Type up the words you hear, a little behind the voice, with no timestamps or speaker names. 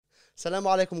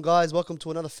Assalamu alaikum, guys. Welcome to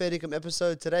another Fair Income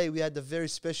episode. Today we had the very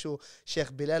special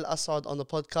Sheikh Bilal Asad on the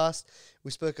podcast.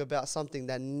 We spoke about something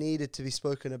that needed to be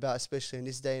spoken about, especially in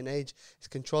this day and age. It's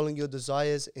controlling your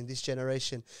desires in this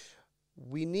generation.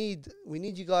 We need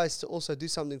you guys to also do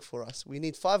something for us. We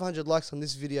need 500 likes on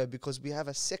this video because we have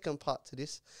a second part to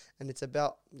this, and it's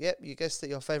about, you guessed it,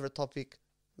 your favorite topic,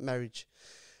 marriage.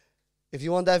 If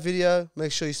you want that video,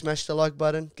 make sure you smash the like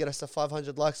button, get us to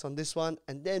 500 likes on this one,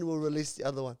 and then we'll release the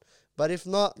other one. But if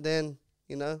not, then,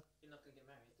 you're not going to get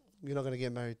married. You're not going to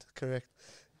get married, correct.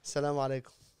 Assalamu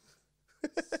alaikum.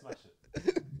 Smash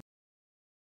it.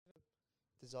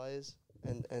 Desires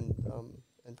and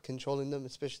controlling them,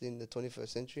 especially in the 21st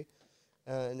century.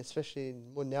 And especially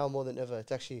more than ever,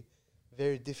 it's actually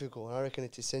very difficult. And I reckon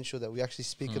it's essential that we actually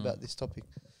speak about this topic,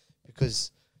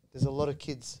 because there's a lot of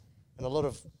kids and a lot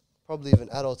of probably even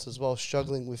adults as well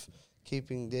struggling with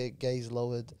keeping their gaze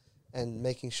lowered and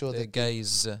making sure their that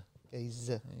gaze. Gaze.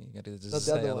 You got to Not the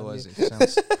say, other otherwise one, it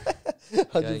sounds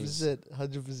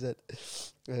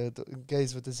 100%.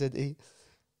 Gaze with the Z-E.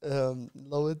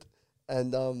 Lowered.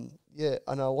 And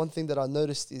one thing that I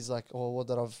noticed is that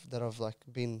I've like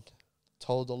been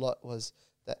told a lot was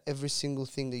that every single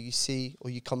thing that you see or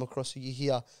you come across or you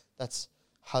hear that's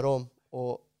haram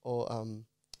or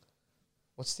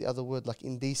what's the other word, like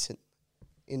indecent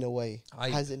in a way,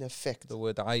 Aib. has an effect. the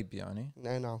word aib, yani.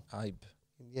 No. Aib.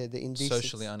 Yeah, the indecent.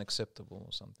 Socially unacceptable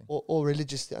or something. Or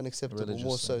religiously unacceptable,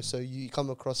 more so. Religiously. So you come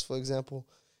across, for example,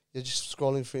 you're just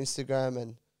scrolling through Instagram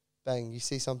and bang, you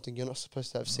see something you're not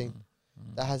supposed to have seen.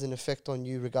 That has an effect on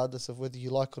you regardless of whether you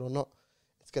like it or not.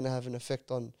 It's going to have an effect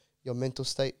on your mental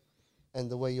state and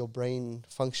the way your brain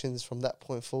functions from that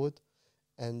point forward.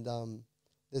 And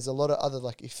there's a lot of other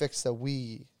like effects that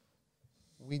we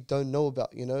don't know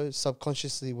about,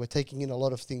 subconsciously we're taking in a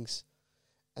lot of things.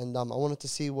 And I wanted to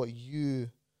see what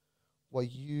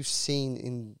you've seen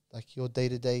in like your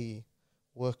day-to-day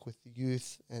work with the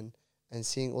youth and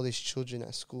seeing all these children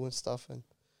at school and stuff. And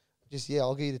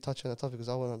I'll get you to touch on that topic because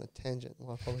I went on a tangent.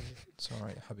 My apologies. It's all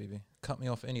right, Habibi. Cut me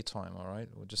off any time, all right?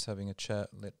 We're just having a chat.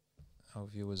 Let our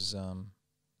viewers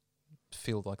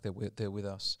feel like they're with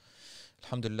us.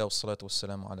 Alhamdulillah, wassalatu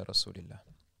wassalamu ala rasulillah.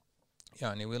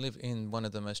 Yani, we live in one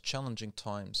of the most challenging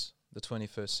times, the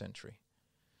 21st century.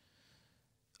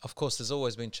 Of course, there's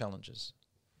always been challenges.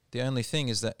 The only thing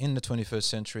is that in the 21st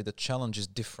century, the challenge is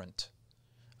different.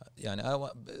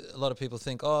 A lot of people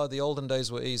think, the olden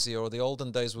days were easy, or the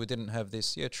olden days we didn't have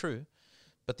this. Yeah, true.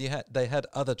 But they had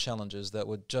other challenges that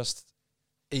were just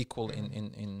equal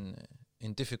in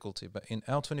difficulty. But in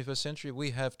our 21st century,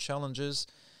 we have challenges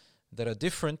that are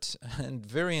different and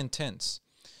very intense.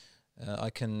 I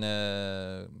can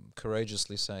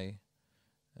courageously say,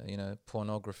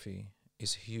 pornography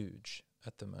is huge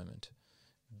at the moment.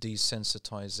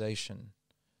 Desensitization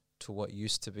to what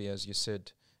used to be, as you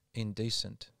said,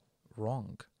 indecent,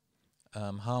 wrong,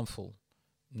 harmful.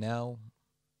 Now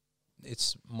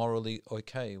it's morally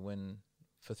okay when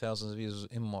for thousands of years it was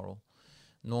immoral.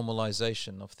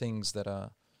 Normalization of things that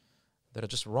are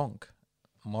just wrong,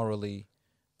 morally,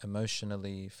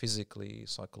 emotionally, physically,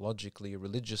 psychologically,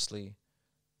 religiously.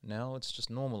 Now it's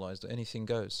just normalized. Anything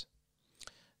goes.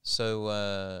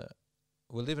 So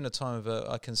we live in a time of,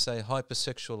 I can say,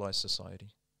 hypersexualized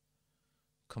society.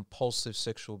 Compulsive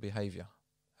sexual behavior,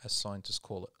 as scientists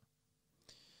call it.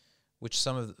 Which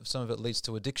some of it leads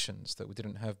to addictions that we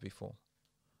didn't have before.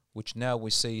 Which now we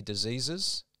see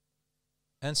diseases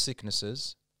and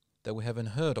sicknesses that we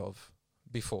haven't heard of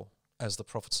before. As the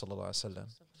Prophet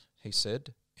ﷺ, he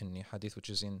said in the hadith which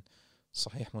is in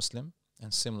Sahih Muslim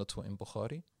and similar to in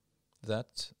Bukhari,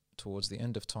 that towards the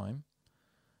end of time,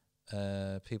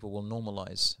 people will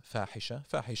normalize fahisha.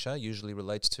 Fahisha usually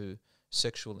relates to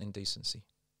sexual indecency,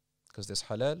 because there's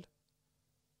halal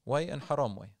way and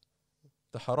haram way.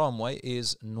 The haram way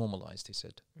is normalized, he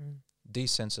said.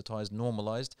 Desensitized,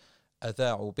 normalized.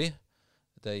 Adha'u bih.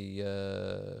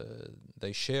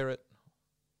 They share it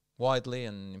widely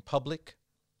and in public.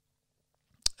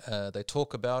 They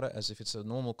talk about it as if it's a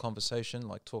normal conversation,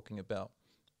 like talking about,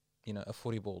 a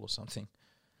footy ball or something.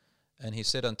 And he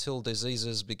said, until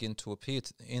diseases begin to appear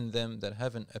in them that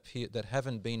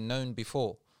haven't been known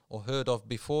before or heard of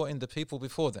before in the people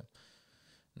before them.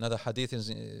 Another hadith is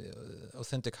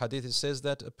authentic hadith. It says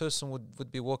that a person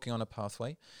would be walking on a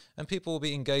pathway, and people will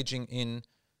be engaging in,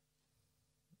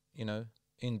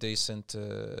 indecent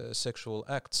sexual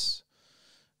acts,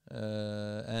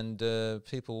 and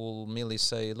people will merely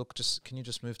say, "Look, can you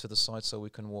just move to the side so we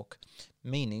can walk?"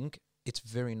 Meaning, it's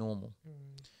very normal.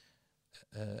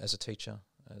 As a teacher,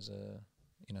 as a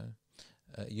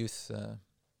youth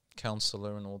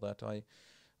counselor and all that, I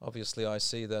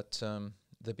see that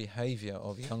the behavior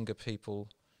of younger people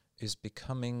is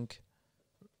becoming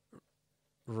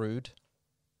rude.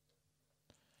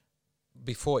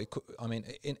 Before it could, I mean,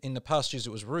 in the past years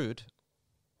it was rude,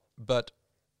 but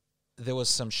there was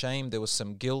some shame, there was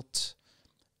some guilt.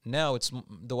 Now it's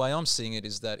the way I'm seeing it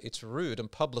is that it's rude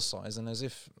and publicized, and as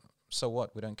if, so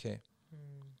what, we don't care.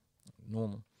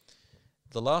 Normal.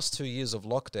 The last 2 years of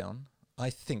lockdown, I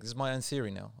think, this is my own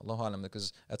theory now, Allahu Alam,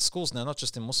 because at schools now, not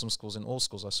just in Muslim schools, in all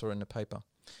schools, I saw in the paper,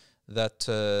 that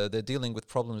they're dealing with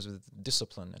problems with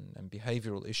discipline and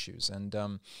behavioral issues. And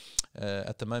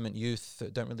at the moment, youth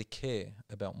don't really care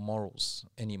about morals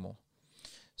anymore.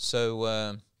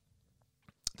 So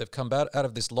they've come out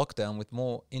of this lockdown with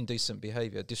more indecent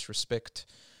behavior, disrespect,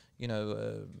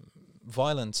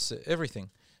 violence, everything,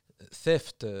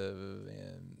 theft.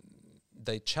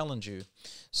 They challenge you.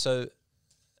 So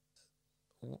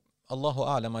Allahu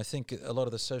A'lam, I think a lot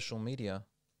of the social media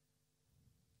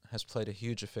has played a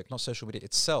huge effect. Not social media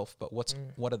itself, but what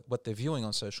they're viewing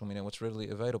on social media, what's readily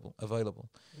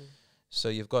available. So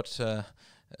you've got day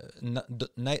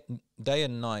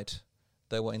and night,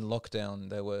 they were in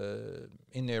lockdown, they were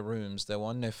in their rooms, they were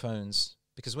on their phones.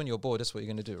 Because when you're bored, that's what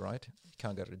you're going to do, right? You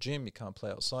can't go to the gym, you can't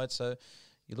play outside, so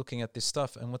you're looking at this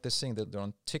stuff, and what they're seeing, that they're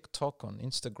on TikTok, on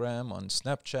Instagram, on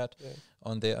Snapchat,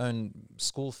 on their own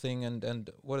school thing, and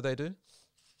what do?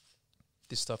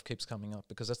 This stuff keeps coming up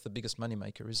because that's the biggest money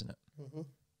maker, isn't it? Mm-hmm.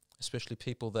 Especially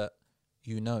people that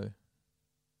you know.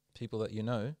 People that you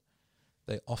know,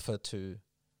 they offer to,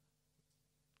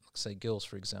 say girls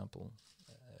for example,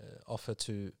 offer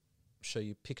to show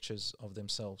you pictures of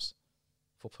themselves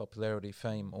for popularity,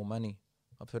 fame or money.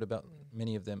 I've heard about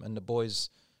many of them, and the boys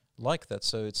like that,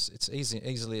 so it's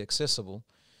easily accessible.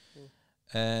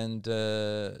 And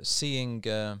seeing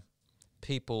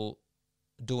people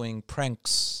doing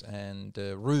pranks and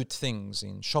rude things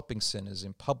in shopping centers,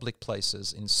 in public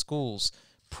places, in schools,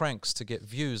 pranks to get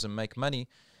views and make money.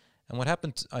 And what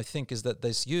happened, I think, is that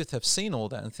these youth have seen all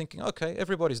that and thinking, okay,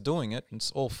 everybody's doing it, and it's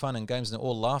all fun and games and they're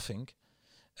all laughing.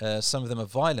 Some of them are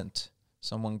violent.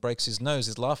 Someone breaks his nose,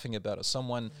 he's laughing about it.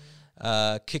 Someone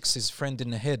kicks his friend in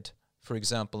the head, for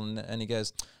example, and he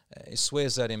goes, he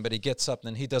swears at him, but he gets up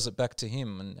and then he does it back to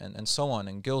him, and so on.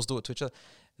 And girls do it to each other.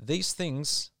 These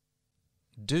things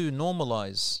do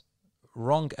normalize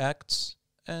wrong acts,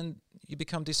 and you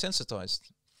become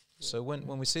desensitized. So when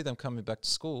we see them coming back to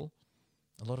school,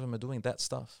 a lot of them are doing that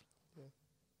stuff.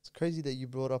 It's crazy that you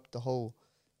brought up the whole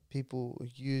people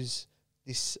use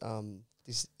this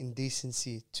this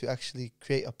indecency to actually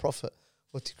create a profit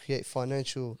or to create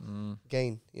financial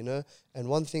gain, And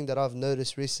one thing that I've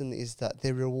noticed recently is that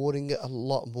they're rewarding it a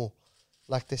lot more.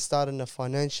 Like they're starting to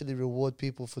financially reward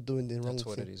people for doing the wrong thing. That's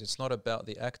what it is. It's not about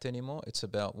the act anymore. It's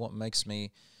about what makes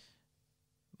me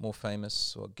more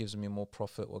famous, what gives me more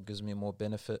profit, what gives me more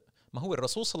benefit.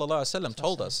 Rasul sallallahu alaihi wasallam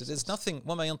told us, there's nothing,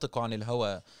 وَمَا يَنْطِقُ عَنِ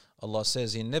الْهَوَىٰ, Allah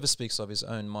says he never speaks of his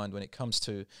own mind when it comes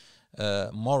to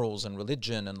morals and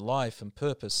religion and life and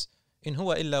purpose. In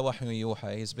huwa illa wahyu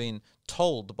yuha, he's been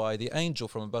told by the angel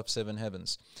from above 7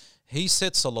 heavens. He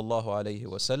said sallallahu alaihi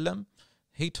wasallam,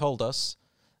 he told us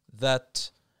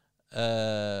that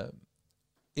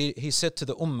he said to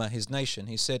the ummah, his nation,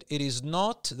 he said,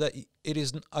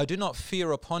 I do not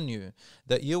fear upon you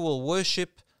that you will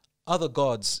worship other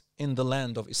gods in the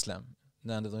land of Islam.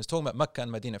 He's talking about Mecca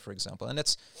and Medina, for example, and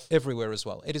that's everywhere as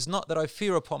well. It is not that I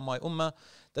fear upon my ummah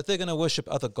that they're going to worship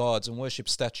other gods and worship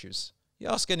statues. You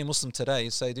ask any Muslim today,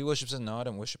 say, do you worship? No, I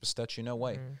don't worship a statue, no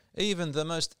way. Even the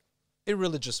most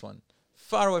irreligious one,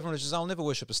 far away from religious, I'll never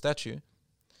worship a statue.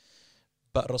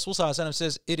 But Rasul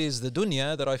says, it is the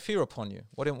dunya that I fear upon you.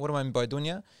 What do I mean by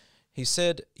dunya? He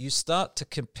said, you start to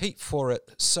compete for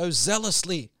it so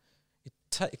zealously,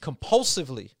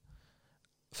 compulsively.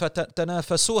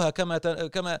 فَتَنَافَسُوهَا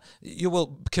كَمَا you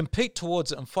will compete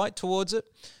towards it and fight towards it,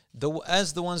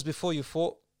 as the ones before you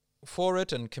fought for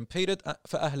it and competed.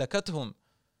 فَأَهْلَكَتْهُمْ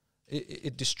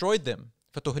it destroyed them.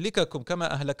 فَتُهْلِكَكُمْ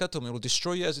كَمَا أَهْلَكَتْهُمْ it will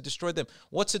destroy you as it destroyed them.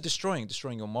 What's it destroying?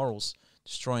 Destroying your morals,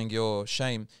 destroying your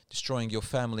shame, destroying your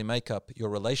family makeup, your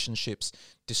relationships,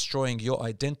 destroying your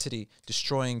identity,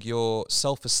 destroying your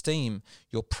self-esteem,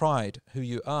 your pride, who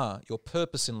you are, your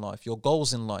purpose in life, your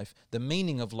goals in life, the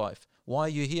meaning of life. Why are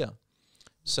you here?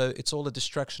 So it's all a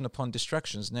distraction upon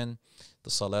distractions. And then the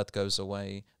salat goes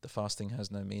away, the fasting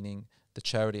has no meaning, the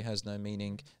charity has no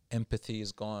meaning, empathy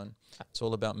is gone. It's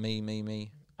all about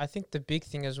me. I think the big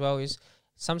thing as well is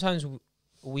sometimes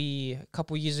a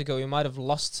couple of years ago, we might have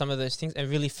lost some of those things and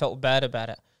really felt bad about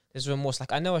it. There's remorse,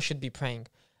 like I know I should be praying,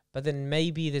 but then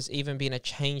maybe there's even been a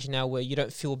change now where you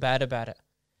don't feel bad about it.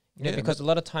 You know, Yeah, because a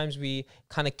lot of times we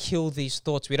kind of kill these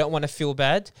thoughts. We don't want to feel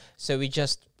bad, so we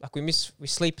just like we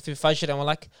sleep through Fajr and we're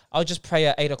like, I'll just pray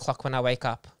at 8 o'clock when I wake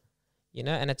up. You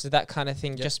know, and it's that kind of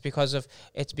thing. Yep. Just because of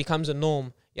it becomes a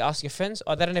norm. You ask your friends,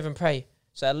 oh, they don't even pray,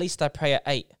 so at least I pray at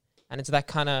 8, and it's that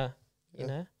kind of, you Yeah.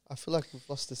 know. I feel like we've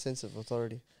lost the sense of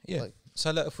authority. Yeah. Like-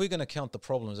 So look, if we're going to count the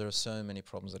problems, there are so many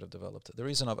problems that have developed. The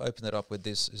reason I've opened it up with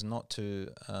this is not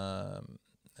to,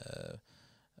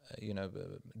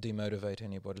 demotivate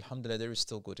anybody. Alhamdulillah, there is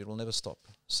still good. It will never stop.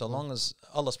 So long as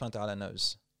Allah subhanahu wa ta'ala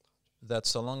knows that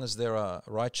so long as there are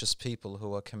righteous people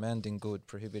who are commanding good,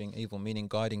 prohibiting evil, meaning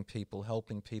guiding people,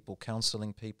 helping people,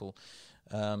 counseling people,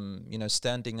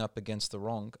 standing up against the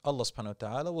wrong, Allah subhanahu wa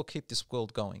ta'ala will keep this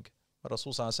world going.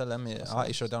 Rasul sallallahu alayhi wa sallam,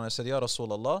 Aisha radhiyallahu anha said, Ya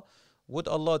Rasulullah, would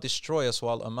Allah destroy us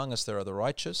while among us there are the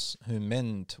righteous who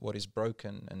mend what is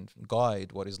broken and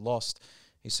guide what is lost?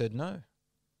 He said, no.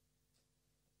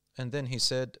 And then he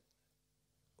said,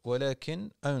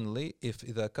 وَلَكِنْ only if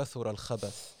إِذَا كَثُرَ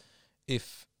الْخَبَثِ,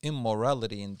 if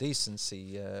immorality,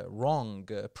 indecency, wrong,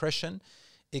 oppression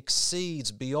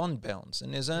exceeds beyond bounds,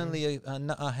 and there's only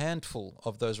a handful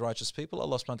of those righteous people,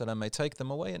 Allah subhanahu wa ta'ala may take them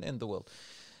away and end the world.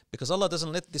 Because Allah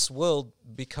doesn't let this world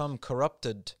become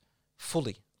corrupted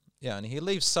fully. Yeah, and He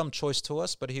leaves some choice to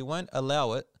us, but He won't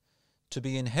allow it to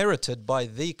be inherited by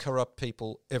the corrupt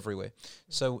people everywhere.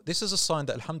 So this is a sign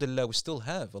that, alhamdulillah, we still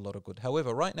have a lot of good.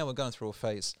 However, right now we're going through a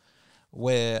phase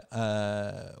where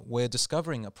we're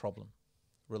discovering a problem.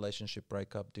 Relationship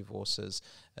breakup, divorces,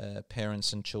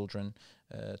 parents and children,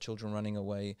 children running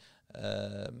away,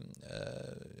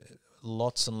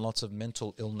 lots and lots of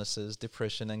mental illnesses,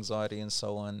 depression, anxiety, and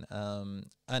so on.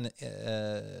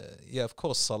 Of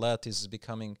course, salat is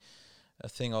becoming a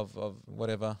thing of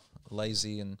whatever,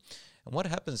 lazy. And what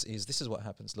happens is, this is what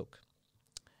happens. Look,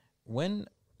 when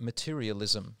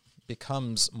materialism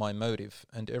becomes my motive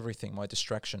and everything, my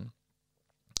distraction,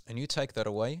 and you take that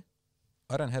away,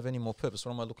 I don't have any more purpose.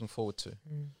 What am I looking forward to?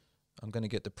 I'm going to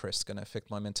get depressed, going to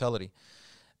affect my mentality.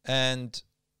 And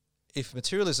if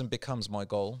materialism becomes my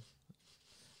goal,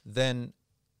 then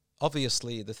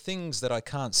obviously the things that I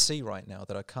can't see right now,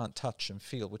 that I can't touch and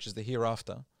feel, which is the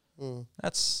hereafter,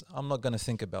 I'm not going to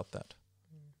think about that.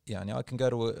 Yeah, now I can go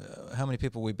to how many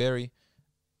people we bury.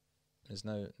 There's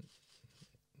no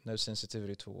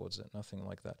sensitivity towards it, nothing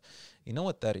like that. You know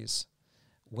what that is?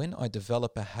 When I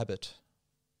develop a habit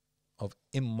of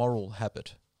immoral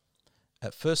habit,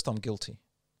 at first I'm guilty.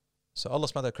 So Allah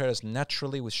subhanahu wa ta'ala created us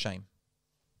naturally with shame.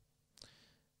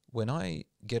 When I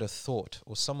get a thought,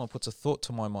 or someone puts a thought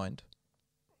to my mind,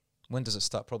 when does it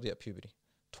start? Probably at puberty.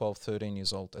 12, 13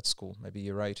 years old at school, maybe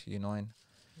year 8, year 9.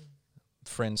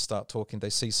 Friends start talking,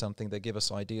 they see something, they give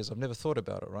us ideas. I've never thought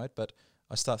about it, right? But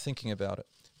I start thinking about it.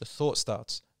 The thought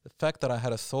starts. The fact that I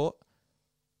had a thought,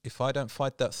 if I don't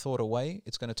fight that thought away,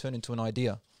 it's going to turn into an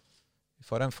idea.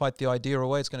 If I don't fight the idea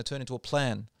away, it's going to turn into a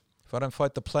plan. If I don't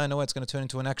fight the plan away, it's going to turn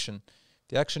into an action. If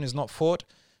the action is not fought,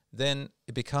 then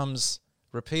it becomes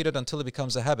repeated until it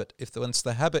becomes a habit. Once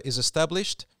the habit is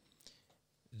established,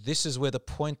 this is where the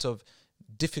point of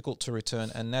difficult to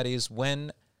return, and that is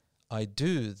when I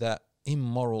do that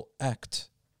immoral act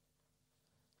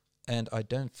and I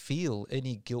don't feel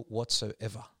any guilt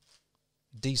whatsoever.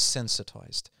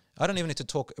 Desensitized. I don't even need to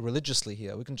talk religiously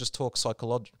here. We can just talk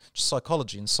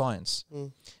psychology and science.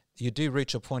 You do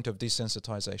reach a point of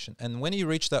desensitization. And when you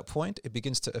reach that point, it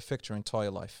begins to affect your entire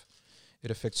life.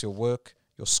 It affects your work,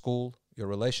 your school, your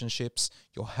relationships,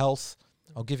 your health.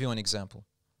 I'll give you an example.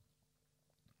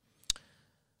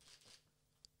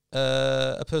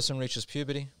 A person reaches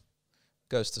puberty,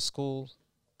 goes to school,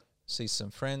 sees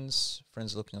some friends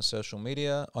looking on social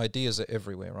media. Ideas are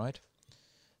everywhere, right?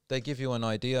 They give you an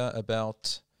idea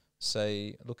about,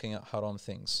 say, looking at haram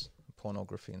things,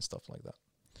 pornography and stuff like that.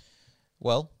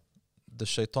 Well, the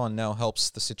shaitan now helps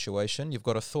the situation. You've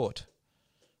got a thought.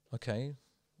 Okay,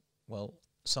 well,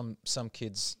 some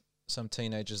kids, some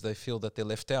teenagers, they feel that they're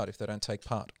left out if they don't take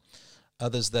part.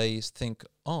 Others, they think,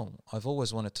 oh, I've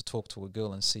always wanted to talk to a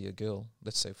girl and see a girl,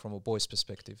 let's say from a boy's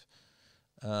perspective.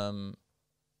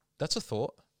 That's a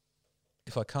thought.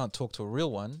 If I can't talk to a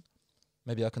real one,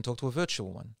 maybe I can talk to a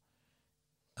virtual one.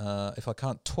 If I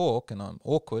can't talk and I'm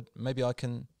awkward, maybe I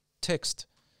can text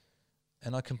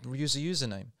and I can use a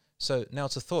username. So now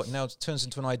it's a thought. Now it turns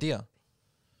into an idea,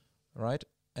 right?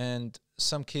 And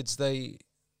some kids,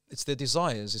 it's their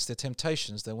desires, it's their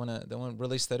temptations. They want to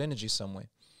release that energy somewhere.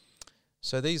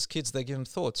 So these kids, they give them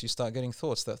thoughts. You start getting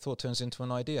thoughts. That thought turns into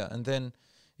an idea. And then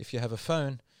if you have a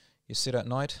phone, you sit at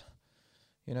night,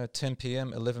 10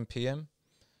 p.m., 11 p.m.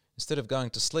 Instead of going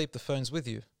to sleep, the phone's with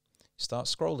you. You start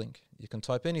scrolling. You can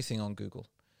type anything on Google.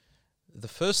 the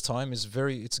first time is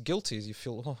it's guilty. You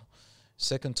feel, oh,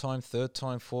 second time, third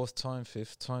time, fourth time,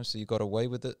 fifth time, so you got away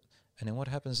with it. And then what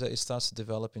happens is that it starts to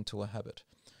develop into a habit.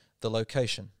 The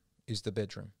location is the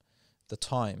bedroom. The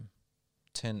time,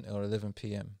 10 or 11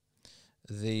 p.m.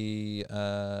 The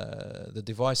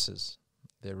devices,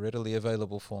 they're readily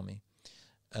available for me.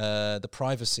 The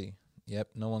privacy, yep,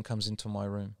 no one comes into my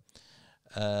room.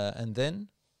 And then,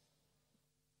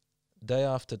 day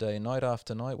after day, night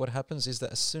after night, what happens is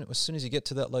that as soon as you get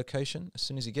to that location, as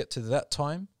soon as you get to that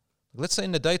time, let's say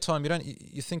in the daytime,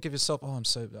 you think of yourself, oh,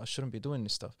 I shouldn't be doing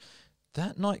this stuff.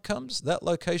 That night comes, that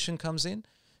location comes in,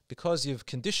 because you've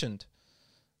conditioned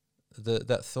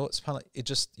that thought. It's kind of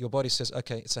like your body says,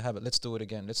 okay, it's a habit. Let's do it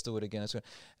again. And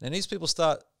then these people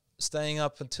start staying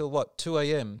up until 2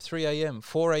 a.m., 3 a.m.,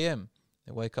 4 a.m.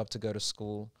 They wake up to go to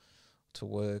school, to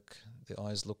work. Their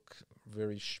eyes look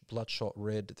very bloodshot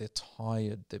red. They're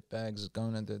tired. Their bags are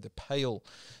going and they're pale.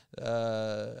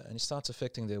 And it starts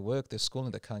affecting their work, their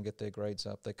schooling. They can't get their grades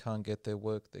up. They can't get their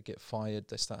work. They get fired.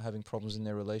 They start having problems in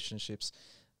their relationships.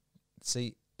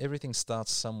 See, everything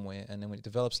starts somewhere, and then when it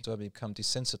develops into having become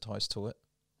desensitized to it,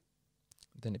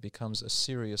 then it becomes a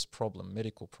serious problem,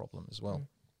 medical problem as well.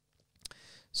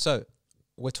 So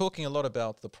we're talking a lot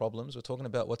about the problems. We're talking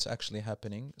about what's actually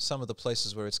happening, some of the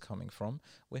places where it's coming from.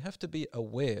 We have to be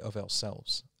aware of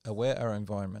ourselves, aware of our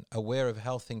environment, aware of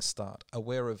how things start,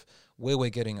 aware of where we're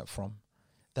getting it from.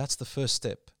 That's the first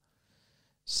step.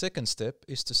 Second step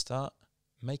is to start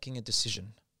making a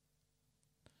decision.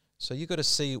 So you got to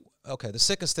see, okay, the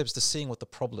second step is to seeing what the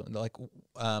problem,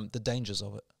 the dangers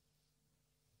of it.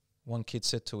 One kid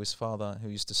said to his father, who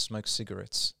used to smoke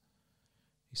cigarettes,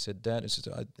 he said, Dad,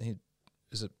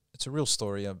 it's a real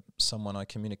story of someone I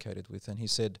communicated with, and he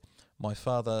said, my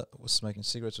father was smoking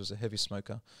cigarettes, was a heavy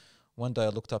smoker. One day I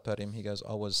looked up at him, he goes,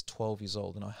 I was 12 years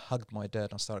old, and I hugged my dad,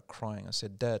 and I started crying. I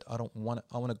said, Dad, I want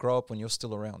to grow up when you're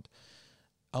still around.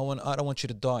 I don't want you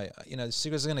to die. The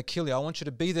cigarettes are going to kill you. I want you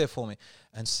to be there for me.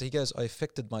 And so he goes, I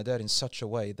affected my dad in such a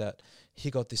way that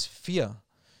he got this fear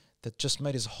that just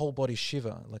made his whole body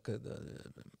shiver, like a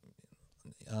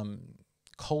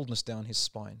coldness down his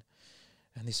spine.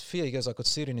 And this fear, he goes, I could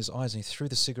see it in his eyes, and he threw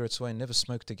the cigarettes away and never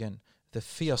smoked again. The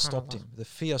fear stopped him. The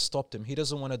fear stopped him. He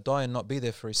doesn't want to die and not be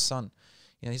there for his son.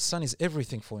 His son is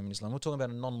everything for him in Islam. We're talking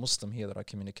about a non-Muslim here that I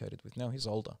communicated with. Now he's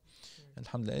older.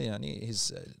 Alhamdulillah,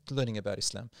 he's learning about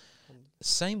Islam.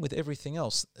 Same with everything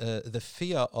else. The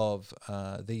fear of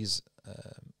these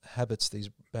habits, these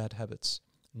bad habits,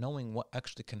 knowing what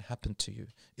actually can happen to you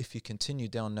if you continue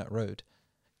down that road,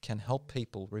 can help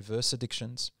people reverse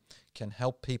addictions, can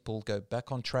help people go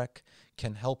back on track,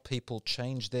 can help people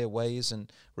change their ways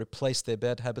and replace their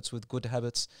bad habits with good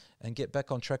habits and get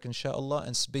back on track, inshallah,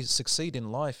 and succeed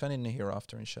in life and in the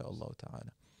hereafter, inshallah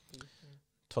ta'ala.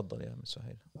 Tfaddal, ya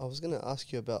Suhail. I was going to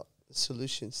ask you about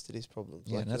solutions to these problems.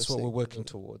 Yeah, like and that's what we're working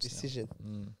towards. Decision.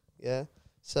 Now. Yeah.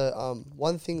 So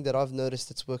one thing that I've noticed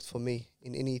that's worked for me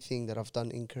in anything that I've done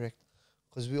incorrect,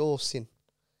 because we all sin.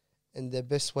 And the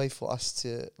best way for us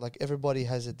to, everybody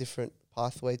has a different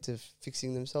pathway to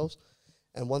fixing themselves.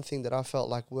 And one thing that I felt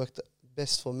like worked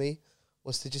best for me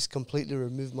was to just completely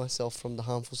remove myself from the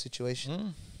harmful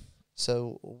situation.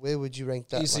 So where would you rank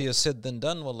that? Easier said than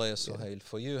done, wallah ya Suhail.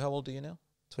 For you, how old are you now?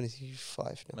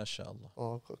 25 now. MashaAllah.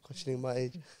 Oh, questioning my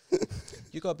age.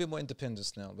 You got a bit more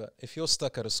independence now, but if you're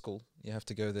stuck at a school, you have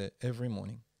to go there every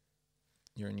morning.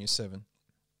 You're in year 7.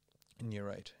 In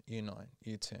year 8, year 9,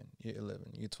 year 10, year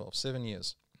 11, year 12, 7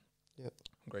 years. Yep.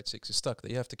 Grade 6, you're stuck there.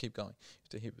 You have to keep going.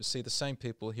 You have to see the same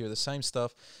people, hear the same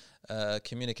stuff,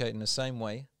 communicate in the same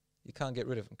way. You can't get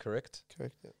rid of them, correct?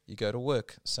 Correct, yeah. You go to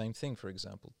work, same thing, for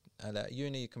example. At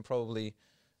uni, you can probably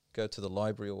go to the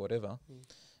library or whatever.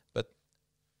 But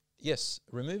yes,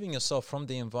 removing yourself from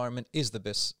the environment is the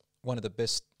best, one of the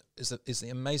best, is the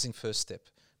amazing first step.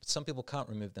 But some people can't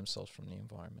remove themselves from the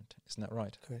environment. Isn't that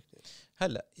right? Correct.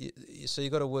 Yeah. So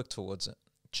you got to work towards it.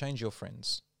 Change your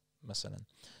friends, masalan.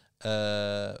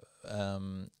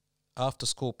 After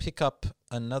school, pick up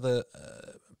a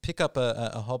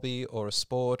hobby or a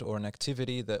sport or an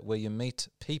activity where you meet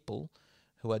people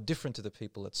who are different to the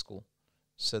people at school,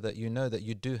 so that you know that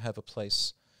you do have a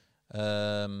place.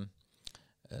 But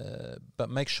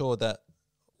make sure that,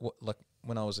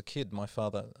 when I was a kid, my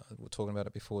father, we were talking about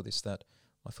it before this, that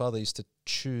my father used to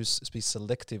be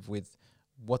selective with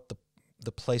what the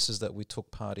places that we took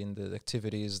part in, the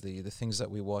activities, the things that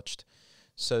we watched.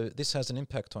 So this has an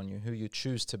impact on you, who you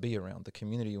choose to be around, the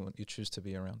community you choose to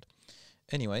be around.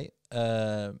 Anyway,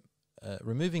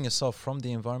 removing yourself from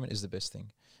the environment is the best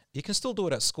thing. You can still do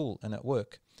it at school and at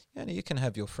work. You can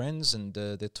have your friends and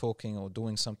they're talking or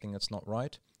doing something that's not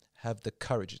right. Have the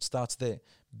courage. It starts there.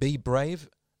 Be brave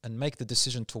and make the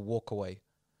decision to walk away.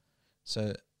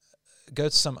 So go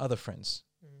to some other friends.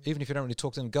 Even if you don't really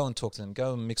talk to them, go and talk to them.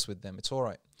 Go and mix with them. It's all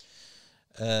right.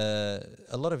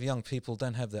 A lot of young people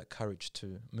don't have that courage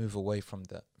to move away from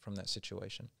that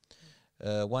situation.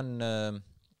 I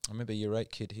remember a year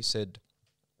 8 kid, he said,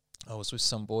 I was with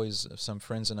some boys, some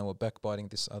friends, and they were backbiting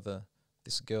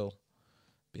this girl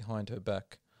behind her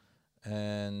back.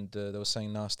 And they were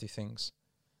saying nasty things.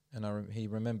 And he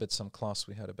remembered some class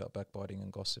we had about backbiting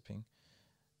and gossiping.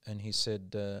 And he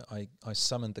said, I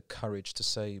summoned the courage to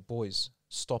say, boys,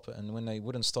 stop it. And when they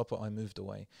wouldn't stop it, I moved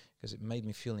away because it made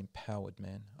me feel empowered,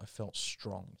 man. I felt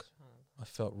strong. I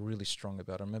felt really strong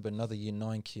about it. I remember another year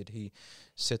 9 kid, he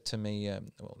said to me,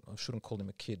 well, I shouldn't call him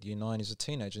a kid. Year 9 is a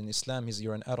teenager. In Islam,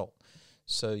 you're an adult.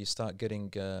 So you start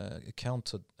getting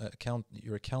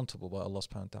you're accountable by Allah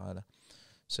subhanahu wa ta'ala.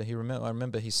 So I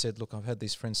remember he said, look, I've had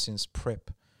these friends since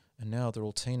prep and now they're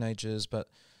all teenagers, but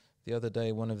the other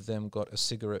day one of them got a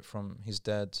cigarette from his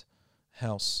dad's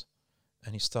house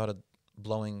and he started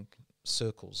blowing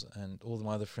circles, and all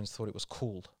my other friends thought it was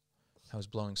cool. I was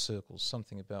blowing circles,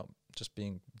 something about just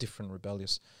being different,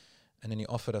 rebellious. And then he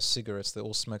offered us cigarettes. They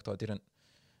all smoked. I didn't.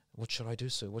 What should I do,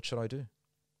 sir? What should I do?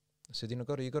 I said, you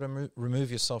got to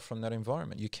remove yourself from that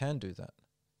environment. You can do that.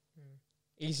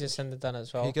 Easier said than done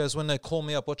as well. He goes, when they call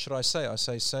me up, what should I say? I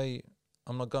say,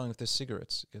 I'm not going with their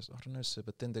cigarettes. He goes, I don't know, sir,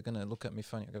 but then they're going to look at me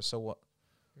funny. I go, so what?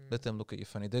 Let them look at you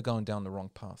funny. They're going down the wrong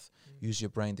path. Use your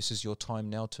brain. This is your time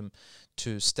now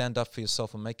to stand up for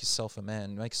yourself and make yourself a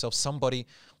man. Make yourself somebody.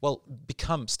 Well,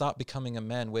 start becoming a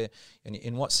man. Where,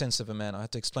 in what sense of a man? I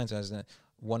have to explain to you.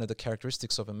 One of the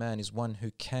characteristics of a man is one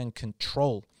who can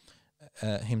control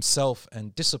himself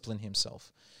and discipline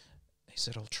himself. He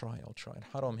said, I'll try. And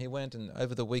Haram, he went, and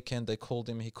over the weekend they called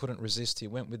him. He couldn't resist. He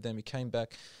went with them. He came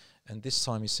back. And this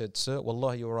time he said, sir,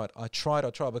 wallahi, you're right. I tried,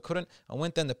 but couldn't. I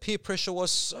went then. The peer pressure was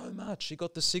so much. He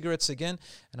got the cigarettes again.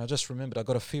 And I just remembered, I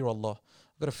got to fear Allah.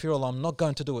 I'm not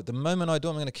going to do it. The moment I do,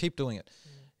 I'm going to keep doing it.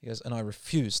 He goes, and I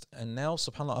refused. And now,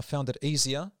 subhanAllah, I found it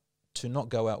easier to not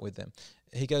go out with them.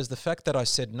 He goes, the fact that I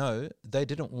said no, they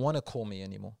didn't want to call me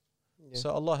anymore. Yeah. So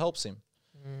Allah helps him.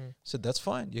 So that's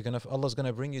fine. Allah's going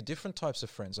to bring you different types of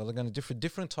friends. Allah's going to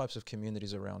different types of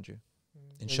communities around you.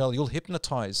 Inshallah, you'll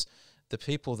hypnotize the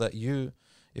people that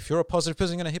if you're a positive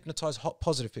person, you're going to hypnotize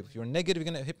positive people. If you're a negative,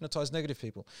 you're going to hypnotize negative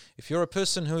people. If you're a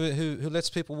person who lets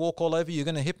people walk all over you, you're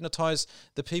going to hypnotize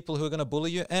the people who are going to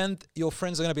bully you, and your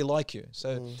friends are going to be like you.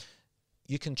 So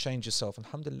you can change yourself.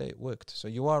 Alhamdulillah, it worked. So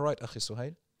you are right, Akhi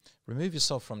Suhail. Remove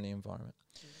yourself from the environment.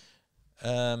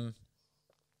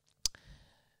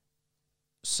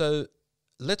 So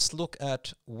let's look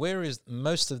at where is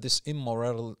most of this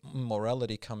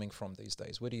immorality coming from these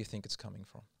days. Where do you think it's coming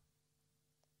from?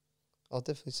 I'll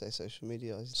definitely say social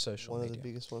media is one of the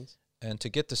biggest ones. And to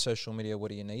get to social media, what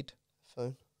do you need?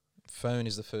 Phone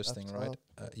is the first thing, right?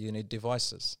 You need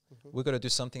devices. We've got to do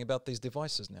something about these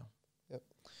devices now. Yep.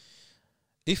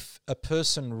 If a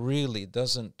person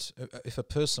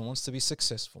wants to be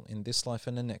successful in this life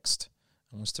and the next,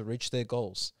 and wants to reach their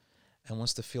goals, and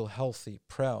wants to feel healthy,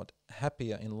 proud,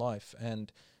 happier in life,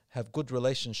 and have good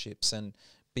relationships, and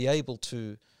be able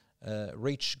to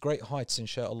reach great heights,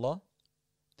 inshaAllah,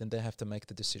 then they have to make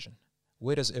the decision.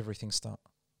 Where does everything start?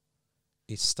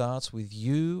 It starts with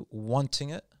you wanting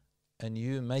it and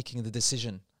you making the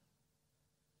decision.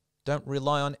 Don't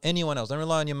rely on anyone else. Don't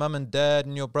rely on your mum and dad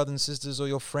and your brothers and sisters or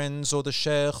your friends or the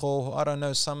sheikh or, I don't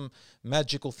know, some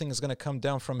magical thing is going to come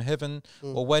down from heaven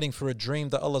or waiting for a dream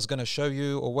that Allah's going to show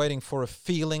you or waiting for a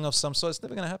feeling of some sort. It's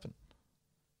never going to happen.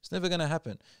 It's never going to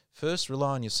happen. First,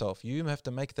 rely on yourself. You have to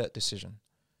make that decision.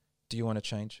 Do you want to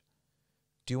change?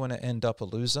 Do you want to end up a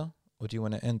loser, or do you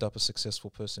want to end up a successful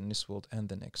person in this world and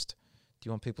the next? Do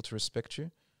you want people to respect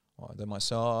you? Well, they might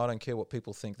say, I don't care what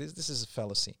people think. This is a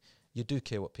fallacy. You do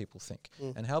care what people think.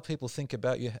 And how people think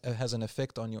about you has an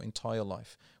effect on your entire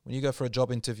life. When you go for a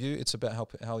job interview, it's about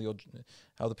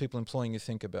how the people employing you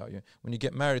think about you. When you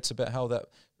get married, it's about how that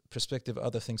prospective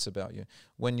other thinks about you.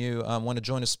 When you want to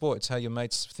join a sport, it's how your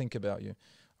mates think about you,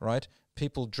 right?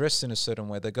 People dress in a certain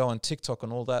way. They go on TikTok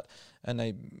and all that, and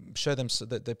they show them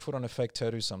that they put on a fake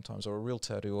tattoo sometimes, or a real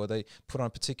tattoo, or they put on a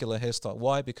particular hairstyle.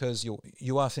 Why? Because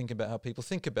you are thinking about how people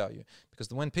think about you. Because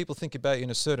when people think about you in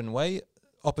a certain way,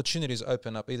 opportunities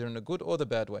open up, either in a good or the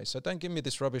bad way. So don't give me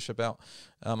this rubbish about,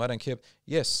 I don't care.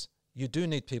 Yes, you do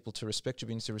need people to respect you,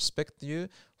 but you need to respect you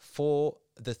for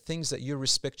the things that you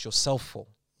respect yourself for.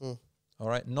 All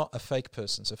right? Not a fake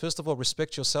person. So first of all,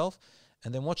 respect yourself,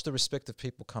 and then watch the respect of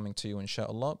people coming to you,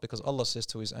 inshaAllah, because Allah says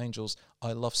to his angels,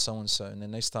 I love so-and-so, and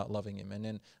then they start loving him. And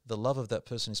then the love of that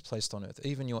person is placed on earth.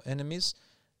 Even your enemies,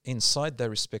 inside they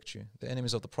respect you. The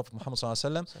enemies of the Prophet Muhammad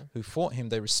ﷺ who fought him,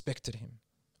 they respected him.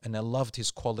 And they loved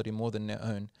his quality more than their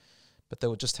own. But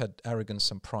they just had arrogance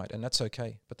and pride. And that's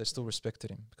okay. But they still respected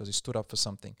him because he stood up for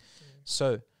something.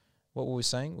 So what were we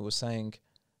saying? We were saying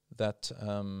that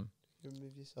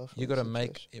Remove yourself. you got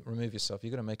to remove yourself. You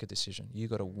got to make a decision. You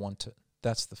got to want it.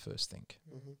 That's the first thing.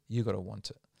 Mm-hmm. You got to want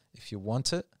it. If you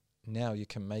want it, now you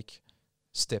can make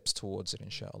steps towards it,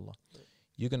 inshallah.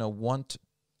 You're going to want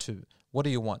to. What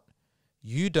do you want?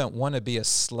 You don't want to be a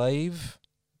slave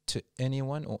to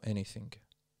anyone or anything.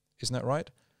 Isn't that right?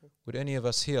 Would any of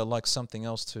us here like something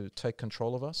else to take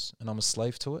control of us and I'm a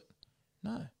slave to it?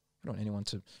 No. We don't want anyone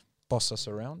to boss us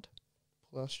around.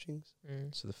 Pull our strings.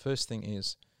 So the first thing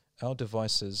is our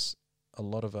devices, a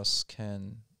lot of us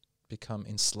can become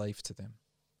enslaved to them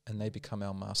and they become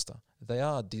our master. They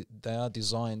are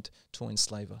designed to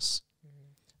enslave us.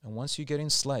 And once you get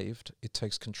enslaved, it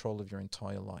takes control of your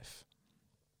entire life.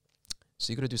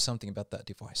 So you got to do something about that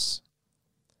device.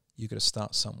 You got to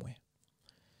start somewhere.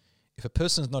 If a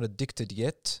person's not addicted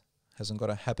yet, hasn't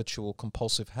got a habitual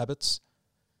compulsive habits,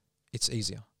 it's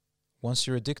easier. Once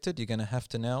you're addicted, you're going to have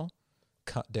to now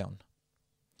cut down.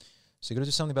 So you got to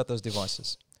do something about those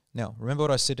devices. Now, remember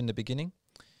what I said in the beginning?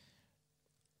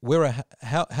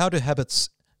 How do habits?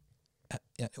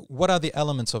 What are the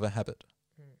elements of a habit?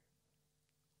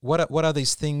 What are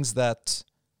these things that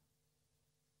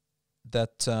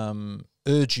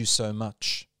urge you so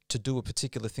much to do a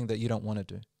particular thing that you don't want to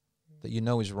do, that you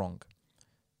know is wrong?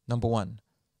 Number one,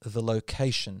 the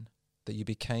location that you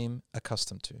became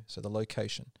accustomed to. So the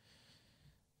location.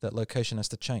 That location has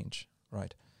to change,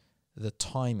 right? The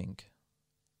timing.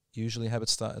 Usually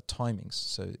habits start at timings,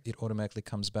 so it automatically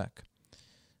comes back.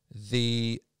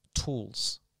 The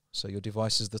tools. So your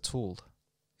device is the tool.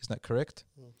 Isn't that correct?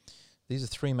 These are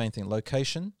three main things.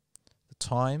 Location, the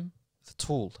time, the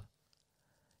tool.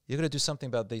 You've got to do something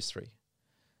about these three.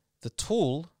 The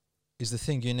tool is the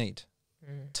thing you need.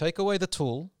 Take away the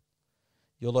tool,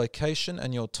 your location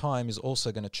and your time is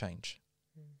also going to change.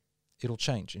 It'll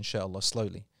change, inshallah,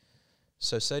 slowly.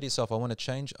 So say to yourself, I want to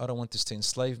change. I don't want this to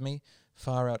enslave me.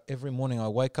 Far out. Every morning I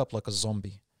wake up like a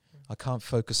zombie. I can't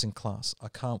focus in class. I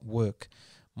can't work.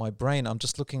 My brain, I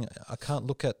can't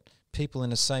look at people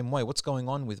in the same way. What's going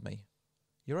on with me?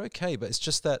 You're okay, but it's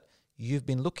just that you've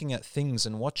been looking at things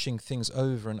and watching things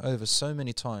over and over so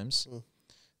many times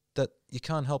that you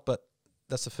can't help but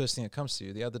that's the first thing that comes to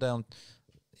you. The other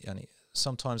day,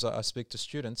 sometimes I speak to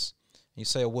students and you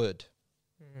say a word.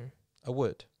 A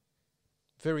word.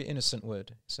 Very innocent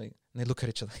word. And they look at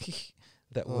each other.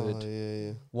 That word.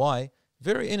 Yeah. Why?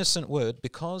 Very innocent word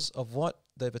because of what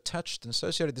they've attached and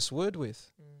associated this word with.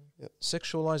 Yep.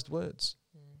 Sexualized words.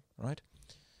 Right?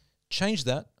 Change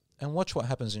that and watch what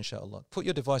happens, inshallah. Put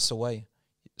your device away.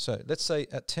 So let's say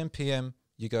at 10 p.m.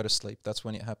 you go to sleep. That's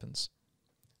when it happens.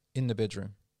 In the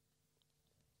bedroom.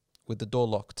 With the door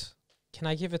locked. Can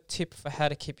I give a tip for how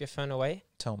to keep your phone away?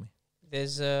 Tell me.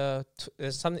 There's a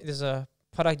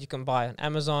product you can buy on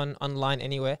Amazon, online,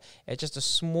 anywhere. It's just a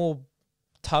small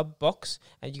tub box,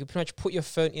 and you can pretty much put your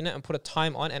phone in it and put a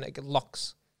time on, and it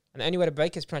locks. And the only way to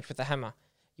break it is pretty much with a hammer.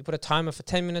 You put a timer for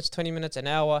 10 minutes, 20 minutes, an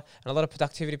hour, and a lot of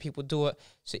productivity people do it.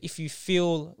 So if you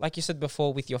feel, like you said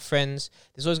before, with your friends,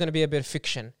 there's always going to be a bit of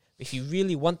friction. If you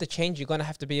really want the change, you're going to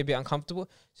have to be a bit uncomfortable.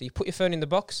 So you put your phone in the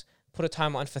box, put a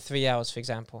timer on for 3 hours, for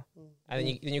example. And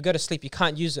then you go to sleep. You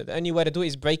can't use it. The only way to do it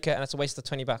is break it, and it's a waste of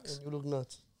 $20. And you look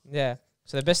nuts. Yeah.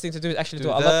 So the best thing to do is actually do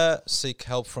it. that. Seek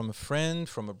help from a friend,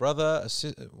 from a brother,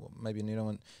 maybe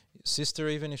sister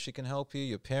even if she can help you.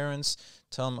 Your parents.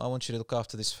 Tell them, I want you to look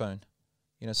after this phone.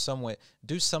 Somewhere.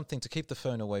 Do something to keep the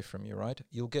phone away from you. Right?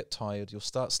 You'll get tired. You'll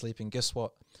start sleeping. Guess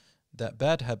what? That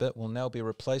bad habit will now be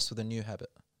replaced with a new habit.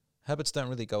 Habits don't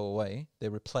really go away.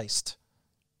 They're replaced.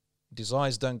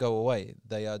 Desires don't go away.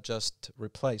 They are just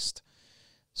replaced.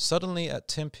 Suddenly at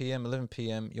 10 p.m., 11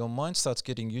 p.m., your mind starts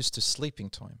getting used to sleeping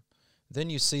time. Then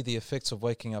you see the effects of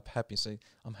waking up happy. Say,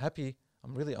 I'm happy.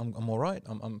 I'm all right.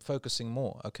 I'm focusing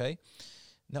more. Okay.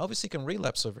 Now, obviously, you can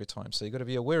relapse over time. So you've got to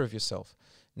be aware of yourself.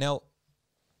 Now,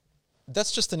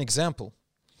 that's just an example.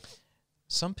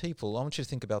 Some people, I want you to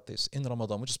think about this. In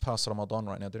Ramadan, we just passed Ramadan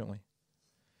right now, didn't we?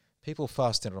 People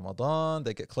fast in Ramadan,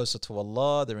 they get closer to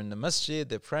Allah, they're in the masjid,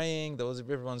 they're praying,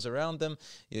 everyone's around them.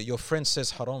 Your friend says,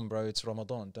 haram, bro, it's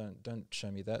Ramadan. Don't show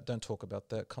me that. Don't talk about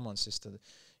that. Come on, sister.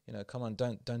 Come on,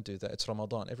 don't do that. It's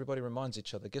Ramadan. Everybody reminds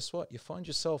each other. Guess what? You find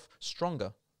yourself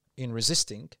stronger in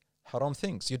resisting haram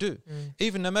things. You do.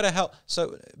 Even no matter how.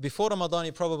 So before Ramadan,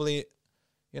 you're probably,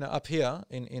 up here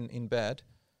in bad.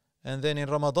 And then in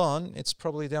Ramadan, it's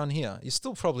probably down here. You're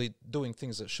still probably doing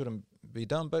things that shouldn't be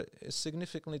done, but it's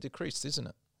significantly decreased, isn't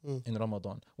it? in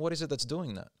Ramadan. What is it that's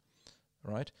doing that?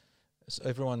 Right? So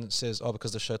everyone says, oh,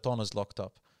 because the shaitan is locked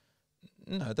up.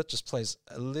 No, that just plays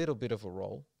a little bit of a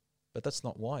role, but that's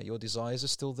not why. Your desires are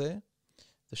still there.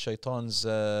 The shaitan's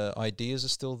ideas are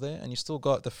still there, and you still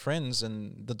got the friends,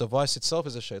 and the device itself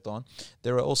is a shaitan.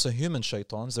 There are also human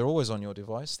shaitans. They're always on your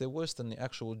device. They're worse than the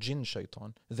actual jinn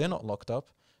shaitan. They're not locked up,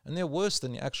 and they're worse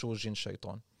than the actual jinn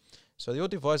shaitan. So your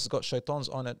device has got shaitans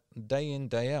on it day in,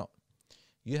 day out.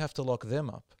 You have to lock them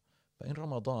up. But in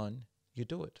Ramadan, you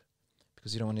do it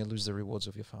because you don't want to lose the rewards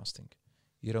of your fasting.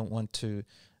 You don't want to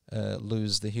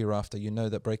lose the hereafter. You know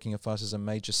that breaking a fast is a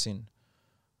major sin,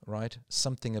 right?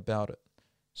 Something about it.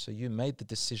 So you made the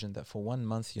decision that for 1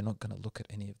 month you're not going to look at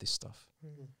any of this stuff.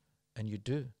 And you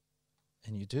do.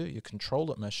 And you do. You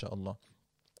control it, mashallah.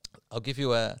 I'll give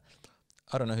you I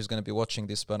don't know who's going to be watching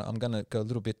this, but I'm going to go a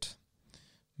little bit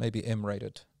maybe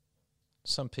M-rated.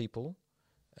 Some people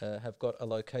have got a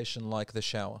location like the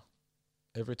shower.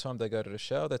 Every time they go to the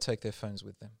shower, they take their phones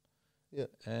with them. Yeah.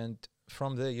 And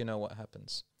from there, you know what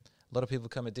happens. A lot of people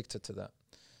become addicted to that,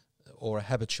 or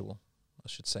habitual, I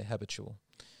should say habitual.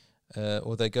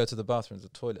 Or they go to the bathroom, the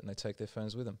toilet, and they take their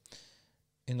phones with them.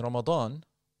 In Ramadan,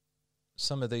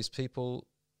 some of these people,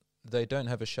 they don't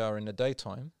have a shower in the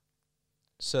daytime,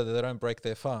 so that they don't break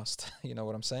their fast. You know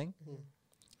what I'm saying?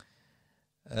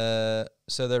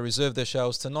 So they reserve their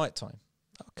showers to nighttime.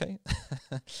 Okay.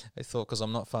 They thought because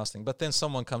I'm not fasting. But then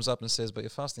someone comes up and says, but your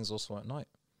fasting is also at night.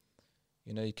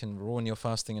 You know, you can ruin your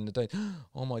fasting in the day.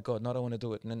 Oh my God, no, I don't want to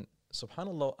do it. And then,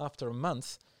 subhanAllah, after a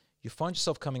month, you find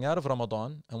yourself coming out of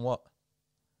Ramadan, and what?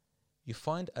 You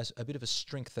find as a bit of a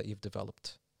strength that you've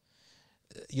developed.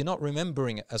 You're not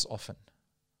remembering it as often,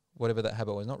 whatever that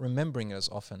habit was, not remembering it as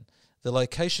often. The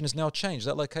location is now changed.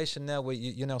 That location now where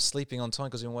you're now sleeping on time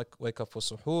because you wake up for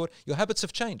suhoor, your habits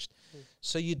have changed.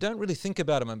 So you don't really think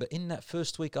about them, but in that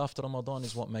first week after Ramadan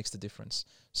is what makes the difference.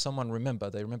 They remember,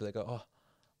 they go, oh,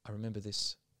 I remember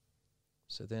this.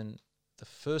 So then the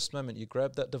first moment you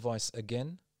grab that device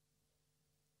again,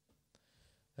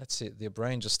 that's it. Their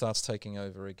brain just starts taking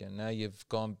over again. Now you've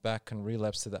gone back and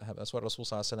relapsed to that habit. That's what Rasul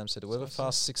Sallallahu Alaihi Wasallam said. Whoever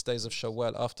fasts 6 days of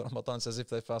Shawwal after Ramadan, it's as if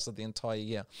they fasted the entire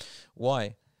year.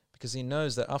 Why? Because he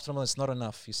knows that after Ramadan it's not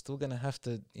enough. You're still going to have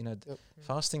to,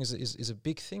 fasting is a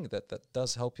big thing that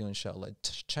does help you, inshallah.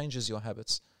 It changes your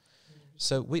habits.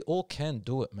 So we all can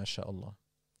do it, mashallah.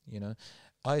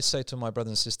 I say to my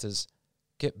brothers and sisters,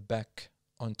 get back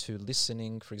onto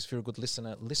listening. For example, if you're a good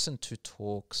listener, listen to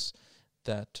talks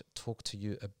that talk to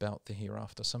you about the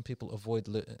hereafter. Some people avoid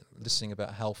listening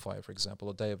about hellfire, for example,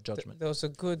 or Day of Judgment. There was a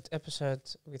good episode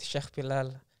with Sheikh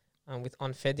Bilal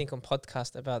on Fair Dinkum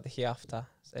podcast about the hereafter.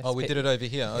 So we did it over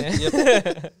here.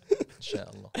 Yep.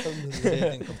 Inshallah.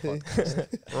 Fair Dinkum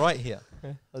podcast. Right here.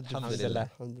 Alhamdulillah.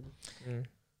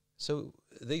 So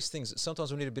these things,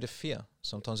 sometimes we need a bit of fear,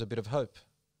 sometimes a bit of hope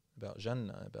about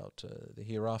Jannah, about the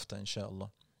hereafter, inshallah.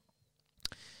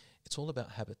 It's all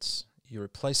about habits. You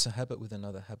replace a habit with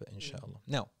another habit, inshallah.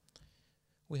 Now,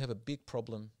 we have a big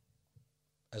problem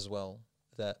as well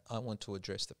that I want to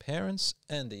address the parents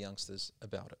and the youngsters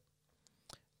about it.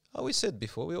 We said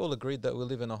before, we all agreed that we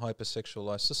live in a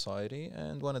hypersexualized society,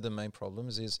 and one of the main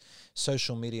problems is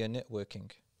social media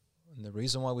networking. And the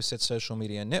reason why we said social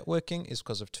media networking is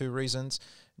because of two reasons.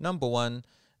 Number one,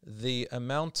 the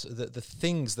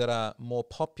things that are more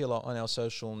popular on our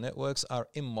social networks are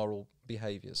immoral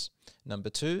behaviors. Number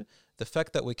two, the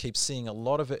fact that we keep seeing a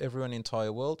lot of it everywhere in the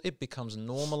entire world, it becomes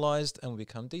normalized and we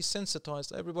become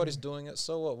desensitized. Everybody's doing it,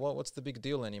 so what's the big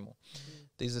deal anymore?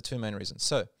 These are two main reasons.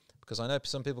 So, because I know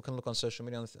some people can look on social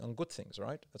media on good things,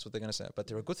 right? That's what they're going to say. But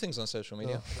there are good things on social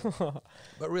media.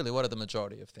 But really, what are the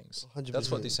majority of things? That's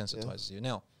what desensitizes you.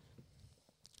 Now,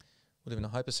 we live in a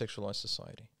hypersexualized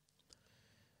society.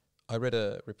 I read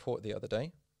a report the other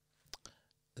day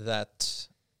that,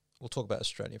 we'll talk about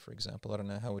Australia, for example. I don't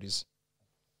know how it is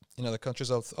in other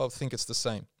countries. I'll think it's the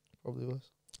same. Probably was.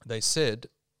 They said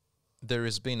there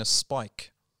has been a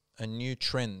spike, a new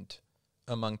trend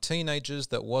among teenagers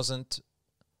that wasn't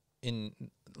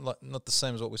not the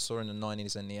same as what we saw in the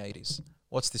 90s and the 80s.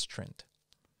 What's this trend?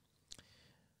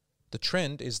 The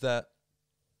trend is that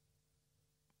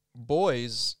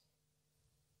boys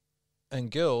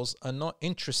and girls are not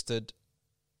interested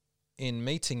in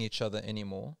meeting each other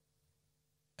anymore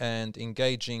and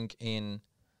engaging in,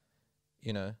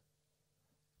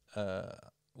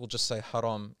 we'll just say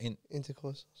haram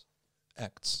intercourse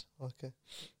acts. Okay.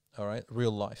 All right,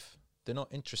 real life. They're not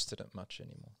interested in much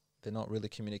anymore. They're not really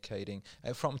communicating.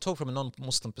 I'm talking from a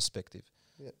non-Muslim perspective.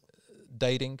 Yeah.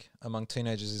 Dating among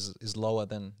teenagers is lower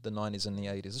than the 90s and the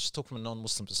 80s. Let's just talk from a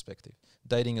non-Muslim perspective.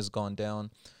 Dating has gone down.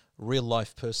 real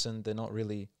life person. They're not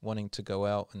really wanting to go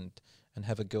out and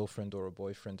have a girlfriend or a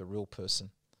boyfriend, a real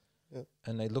person. Yeah.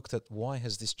 And they looked at, why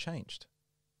has this changed?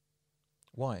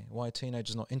 Why are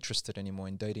teenagers not interested anymore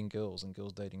in dating girls and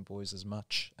girls dating boys as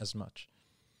much?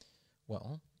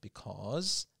 Well,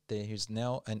 because there is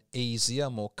now an easier,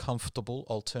 more comfortable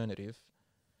alternative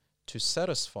to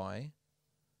satisfy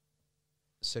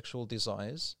sexual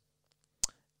desires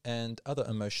and other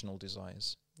emotional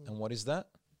desires. And what is that?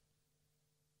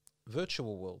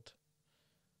 Virtual world.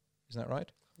 Isn't that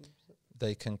right? 100%.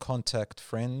 They can contact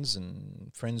friends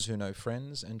and friends who know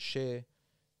friends and share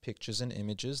pictures and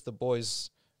images. The boys,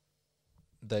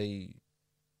 they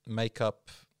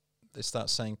start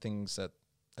saying things that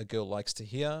a girl likes to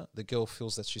hear. The girl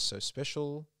feels that she's so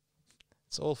special.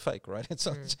 It's all fake, right?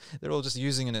 They're all just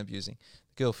using and abusing.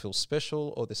 The girl feels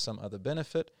special, or there's some other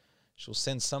benefit. She'll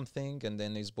send something, and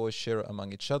then these boys share it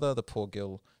among each other. The poor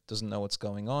girl doesn't know what's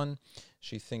going on.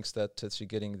 She thinks that she's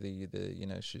getting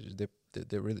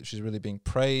she's really being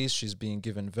praised. She's being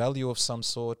given value of some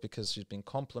sort because she's being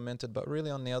complimented. But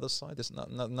really, on the other side, there's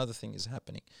another thing is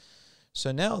happening.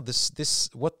 So now this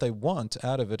what they want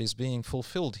out of it is being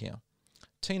fulfilled here.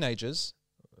 Teenagers,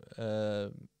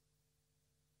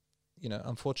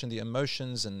 unfortunately,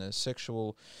 emotions and the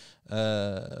sexual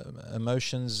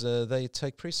emotions, they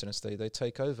take precedence. They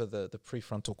take over the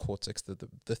prefrontal cortex,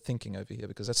 the thinking over here,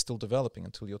 because that's still developing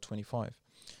until you're 25.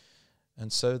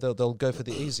 And so they'll go for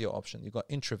the easier option. You've got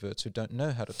introverts who don't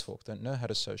know how to talk, don't know how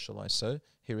to socialize. So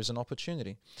here is an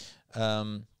opportunity.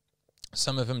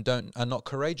 Some of them are not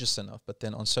courageous enough, but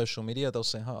then on social media they'll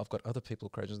say, I've got other people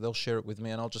courageous. They'll share it with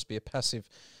me, and I'll just be a passive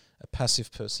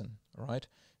person, right?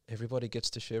 Everybody gets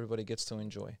to share, everybody gets to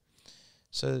enjoy.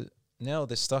 So now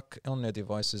they're stuck on their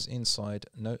devices inside.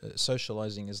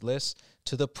 Socializing is less,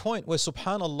 to the point where,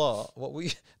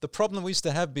 subhanallah, the problem we used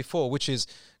to have before, which is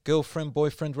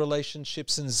girlfriend-boyfriend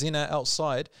relationships and zina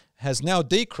outside, has now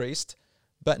decreased,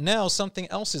 but now something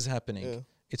else is happening. Yeah.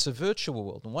 It's a virtual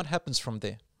world. And what happens from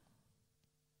there?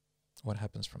 Okay.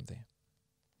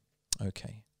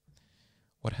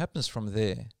 What happens from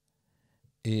there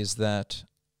is that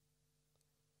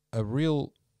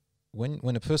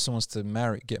when a person wants to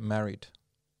get married,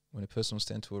 when a person wants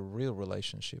to enter a real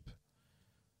relationship,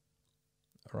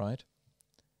 right?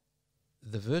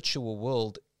 The virtual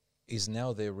world is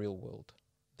now their real world.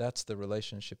 That's the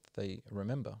relationship that they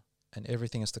remember, and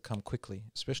everything has to come quickly,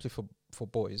 especially for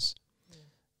boys. Yeah.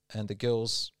 And the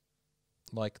girls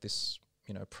like this,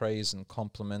 praise and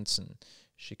compliments, and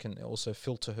she can also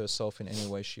filter herself in any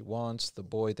way she wants. The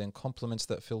boy then compliments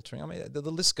that filtering. I mean, the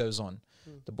list goes on.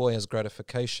 The boy has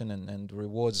gratification and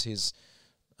rewards his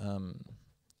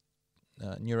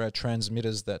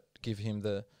neurotransmitters that give him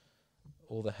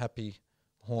all the happy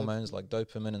hormones like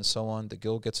dopamine and so on. The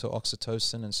girl gets her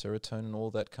oxytocin and serotonin and all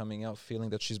that coming out, feeling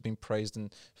that she's been praised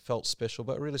and felt special.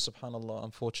 But really, subhanAllah,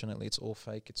 unfortunately, it's all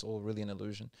fake. It's all really an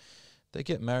illusion. They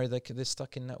get married, they're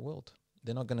stuck in that world.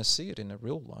 They're not going to see it in a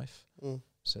real life.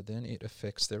 So then it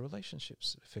affects their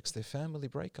relationships, it affects their family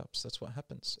breakups. That's what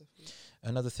happens. Definitely.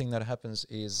 Another thing that happens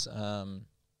is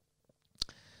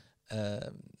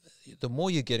the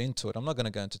more you get into it, I'm not going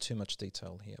to go into too much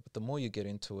detail here, but the more you get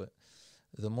into it,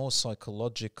 the more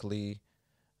psychologically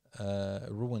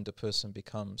ruined a person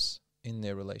becomes in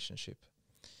their relationship,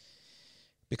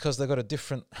 because they've got a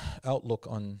different outlook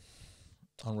on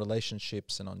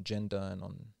relationships and on gender and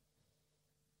on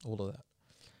all of that.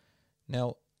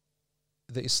 Now,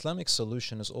 the Islamic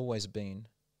solution has always been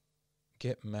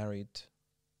get married,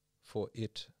 for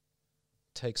it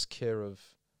takes care of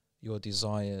your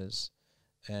desires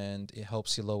and it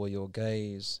helps you lower your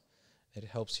gaze. It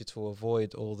helps you to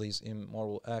avoid all these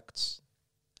immoral acts.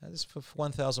 And this for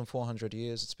 1,400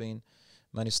 years it's been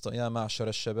يا معشر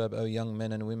الشباب, O young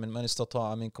men and women, من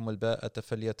استطاع منكم الباءة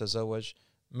فليتزوج,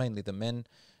 mainly the men,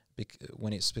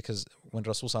 because when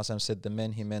Rasul ﷺ said the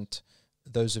men, he meant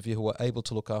those of you who are able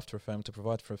to look after a family, to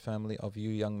provide for a family, of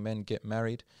you young men, get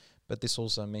married. But this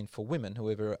also means for women,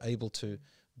 whoever are able to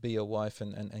be a wife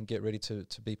and get ready to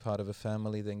be part of a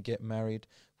family, then get married,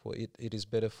 for it is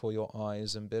better for your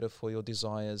eyes and better for your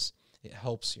desires. It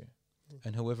helps you.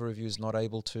 And whoever of you is not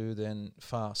able to, then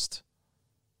fast.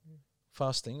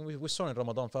 Fasting, we saw in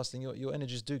Ramadan, fasting, your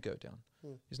energies do go down.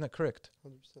 Isn't that correct?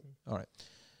 100%. All right.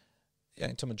 Yeah,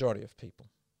 to majority of people.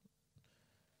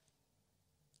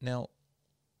 Now,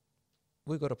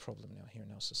 we've got a problem now here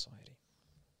in our society.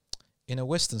 In a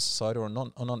Western society or a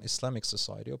non-Islamic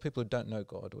society, or people who don't know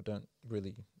God or don't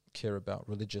really care about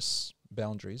religious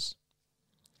boundaries,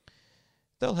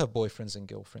 they'll have boyfriends and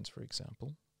girlfriends, for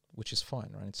example, which is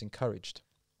fine, right? It's encouraged.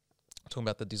 I'm talking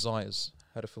about the desires,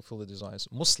 how to fulfill the desires.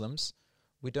 Muslims,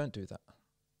 we don't do that.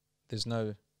 there's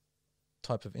no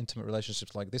type of intimate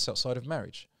relationships like this outside of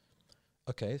marriage.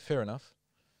 Okay, fair enough.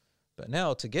 But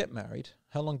now to get married,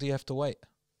 how long do you have to wait?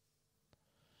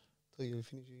 Till you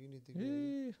finish your uni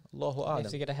degree. Allahu You have A'lam.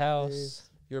 to get a house.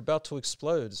 You're about to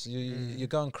explode. You're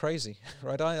going crazy,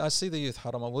 right? I see the youth,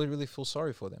 haram. I really feel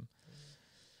sorry for them.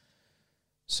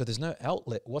 So there's no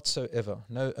outlet whatsoever.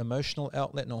 No emotional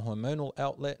outlet, no hormonal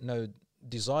outlet, no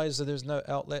desires. There's no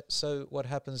outlet. So what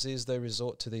happens is they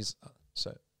resort to these.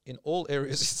 So in all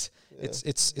areas,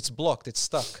 it's blocked. It's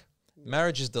stuck.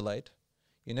 Marriage is delayed.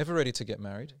 You're never ready to get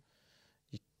married.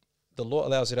 The law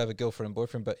allows you to have a girlfriend and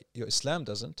boyfriend, but your Islam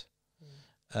doesn't.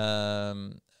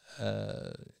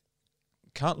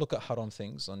 Can't look at haram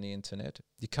things on the internet.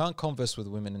 You can't converse with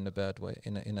women in a bad way,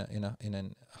 in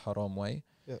a haram way.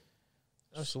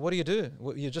 So what do?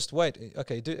 You just wait.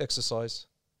 Okay, you do exercise.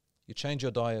 You change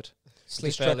your diet.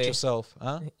 Sleep distract early. yourself.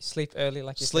 Huh? Sleep early,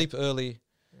 like you Sleep early.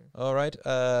 All right.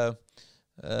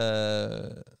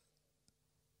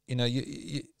 You know,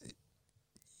 you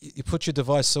put your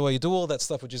device away. You do all that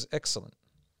stuff, which is excellent,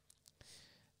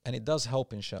 and it does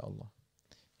help, inshallah.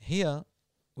 Here,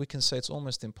 we can say it's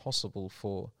almost impossible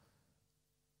for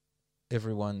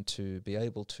everyone to be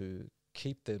able to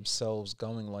keep themselves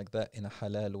going like that in a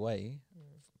halal way,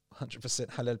 100%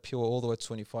 halal pure, all the way to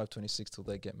 25, 26 till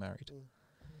they get married.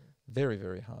 Very,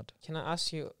 very hard. Can I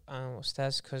ask you,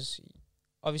 Ustaz, because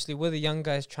obviously we're the young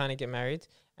guys trying to get married,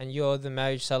 and you're the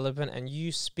marriage celibate, and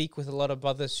you speak with a lot of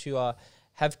brothers who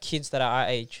have kids that are our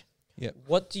age. Yeah.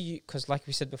 What do you? Because like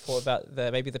we said before about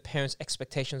maybe the parents'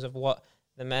 expectations of what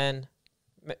the man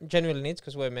generally needs,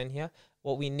 because we're men here,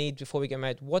 what we need before we get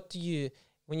married. What do you,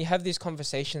 when you have these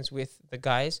conversations with the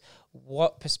guys,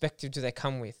 what perspective do they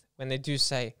come with when they do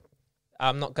say,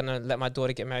 I'm not going to let my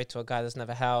daughter get married to a guy that doesn't have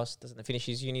a house, doesn't finish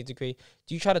his uni degree?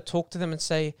 Do you try to talk to them and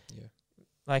say,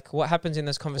 like, what happens in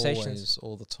those conversations? Always,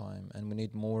 all the time. And we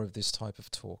need more of this type of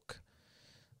talk.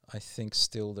 I think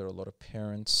still there are a lot of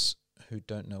parents who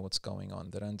don't know what's going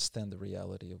on. They don't understand the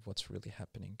reality of what's really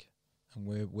happening. And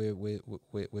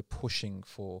we're pushing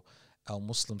for our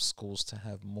Muslim schools to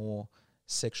have more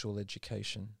sexual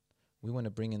education. We want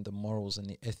to bring in the morals and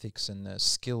the ethics and the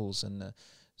skills and the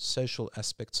social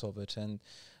aspects of it, and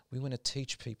we want to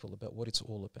teach people about what it's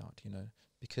all about, you know,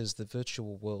 because the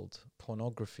virtual world,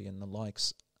 pornography and the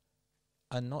likes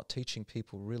are not teaching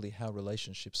people really how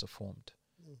relationships are formed.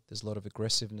 There's a lot of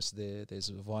aggressiveness there, there's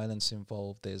violence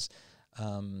involved, there's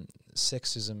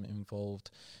sexism involved,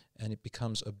 and it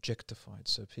becomes objectified.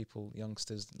 So people,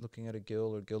 youngsters, looking at a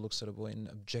girl, or a girl looks at a boy in an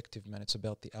objective manner. It's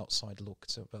about the outside look.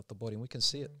 It's about the body. And we can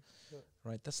see it,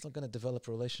 right? That's not going to develop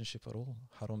a relationship at all.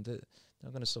 Haram, they're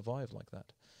not going to survive like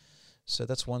that. So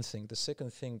that's one thing. The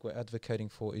second thing we're advocating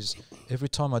for is every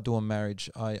time I do a marriage,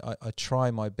 I try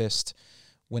my best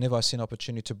whenever I see an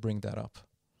opportunity to bring that up.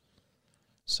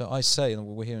 So I say, and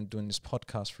we're here and doing this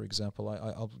podcast, for example,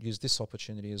 I'll use this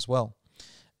opportunity as well.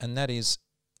 And that is,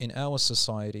 in our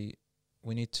society,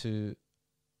 we need to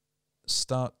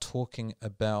start talking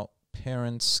about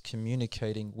parents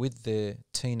communicating with their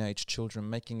teenage children,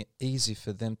 making it easy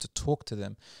for them to talk to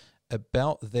them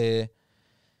about their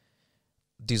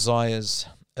desires,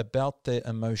 about their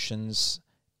emotions.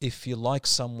 If you like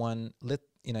someone,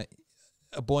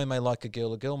 a boy may like a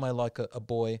girl may like a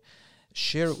boy.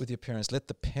 Share it with your parents. Let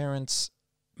the parents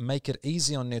make it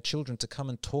easy on their children to come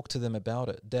and talk to them about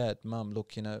it. Dad, Mum,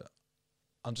 look,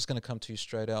 I'm just going to come to you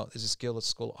straight out. There's this girl at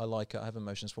school. I like her. I have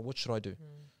emotions for her. What should I do?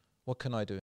 What can I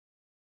do?